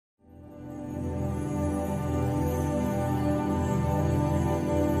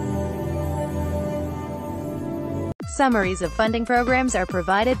Summaries of funding programs are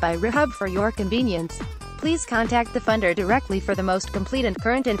provided by RHUB for your convenience. Please contact the funder directly for the most complete and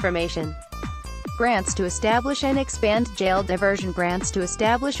current information. Grants to establish and expand jail diversion. Grants to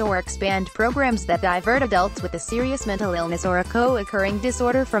establish or expand programs that divert adults with a serious mental illness or a co-occurring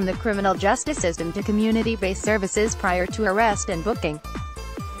disorder from the criminal justice system to community-based services prior to arrest and booking.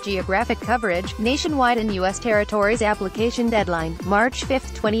 Geographic coverage, nationwide and U.S. territories. Application deadline, March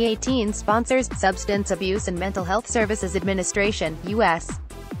 5, 2018. Sponsors, Substance Abuse and Mental Health Services Administration, U.S.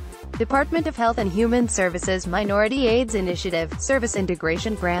 Department of Health and Human Services. Minority AIDS Initiative, Service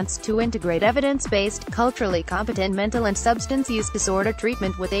Integration Grants to integrate evidence-based, culturally competent mental and substance use disorder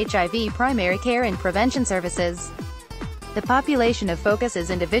treatment with HIV primary care and prevention services. The population of focus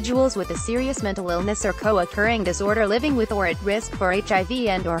is individuals with a serious mental illness or co-occurring disorder living with or at risk for HIV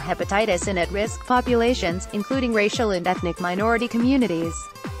and/or hepatitis in at-risk populations, including racial and ethnic minority communities.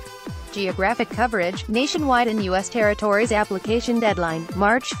 Geographic coverage, nationwide and U.S. territories. Application deadline,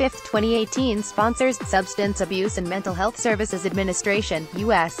 March 5, 2018. Sponsors, Substance Abuse and Mental Health Services Administration,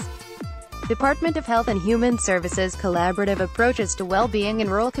 U.S. Department of Health and Human Services. Collaborative approaches to well-being in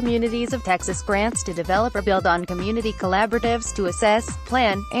rural communities of Texas. Grants to develop or build on community collaboratives to assess,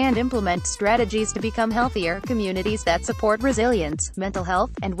 plan, and implement strategies to become healthier communities that support resilience, mental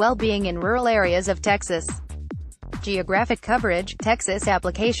health, and well-being in rural areas of Texas. Geographic coverage, Texas.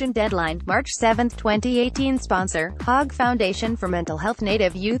 Application deadline, March 7, 2018. Sponsor, Hogg Foundation for Mental Health.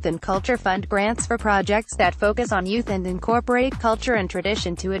 Native Youth and Culture Fund. Grants for projects that focus on youth and incorporate culture and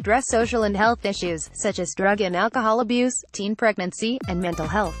tradition to address social and health issues, such as drug and alcohol abuse, teen pregnancy, and mental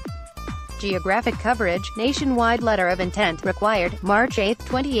health. Geographic coverage, nationwide. Letter of intent required, March 8,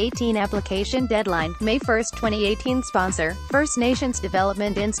 2018. Application deadline, May 1, 2018. Sponsor, First Nations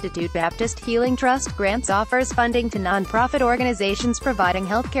Development Institute. Baptist Healing Trust. Grants offers funding to nonprofit organizations providing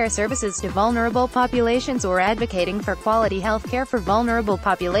healthcare services to vulnerable populations or advocating for quality healthcare for vulnerable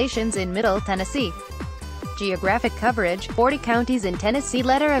populations in Middle Tennessee. Geographic coverage, 40 counties in Tennessee.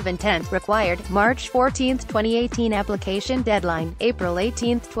 Letter of intent required, March 14, 2018. Application deadline, April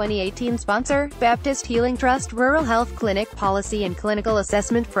 18, 2018. Sponsor, Baptist Healing Trust. Rural Health Clinic. Policy and Clinical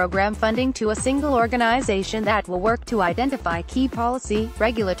Assessment Program funding to a single organization that will work to identify key policy,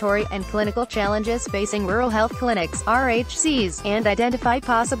 regulatory, and clinical challenges facing rural health clinics, RHCs, and identify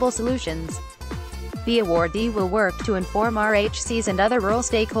possible solutions. The awardee will work to inform RHCs and other rural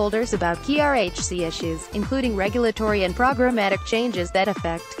stakeholders about key RHC issues, including regulatory and programmatic changes that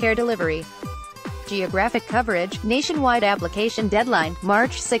affect care delivery. Geographic coverage, nationwide. Application deadline,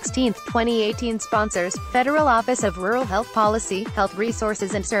 March 16, 2018. Sponsors, Federal Office of Rural Health Policy, Health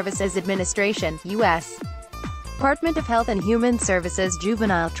Resources and Services Administration, U.S. Department of Health and Human Services.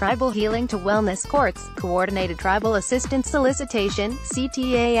 Juvenile Tribal Healing to Wellness Courts. Coordinated Tribal Assistance Solicitation,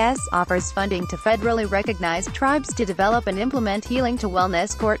 CTAS, offers funding to federally recognized tribes to develop and implement healing to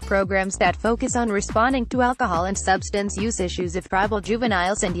wellness court programs that focus on responding to alcohol and substance use issues of tribal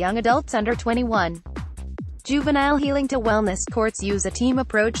juveniles and young adults under 21. Juvenile Healing to Wellness Courts use a team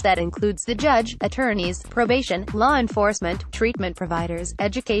approach that includes the judge, attorneys, probation, law enforcement, treatment providers,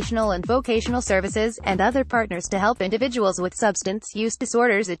 educational and vocational services, and other partners to help individuals with substance use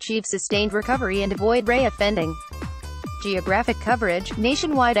disorders achieve sustained recovery and avoid reoffending. Geographic coverage,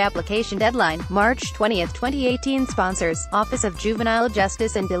 nationwide. Application deadline, March 20, 2018. Sponsors, Office of Juvenile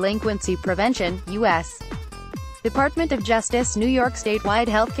Justice and Delinquency Prevention, U.S. Department of Justice. New York statewide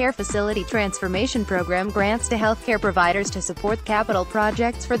healthcare facility transformation program. Grants to healthcare providers to support capital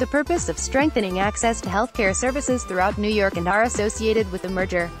projects for the purpose of strengthening access to healthcare services throughout New York and are associated with a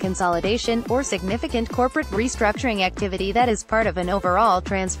merger, consolidation, or significant corporate restructuring activity that is part of an overall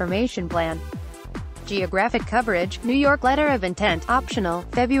transformation plan. Geographic coverage, New York. Letter of intent, optional,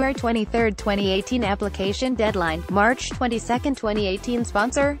 February 23, 2018. Application deadline, March 22, 2018.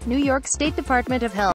 Sponsor, New York State Department of Health.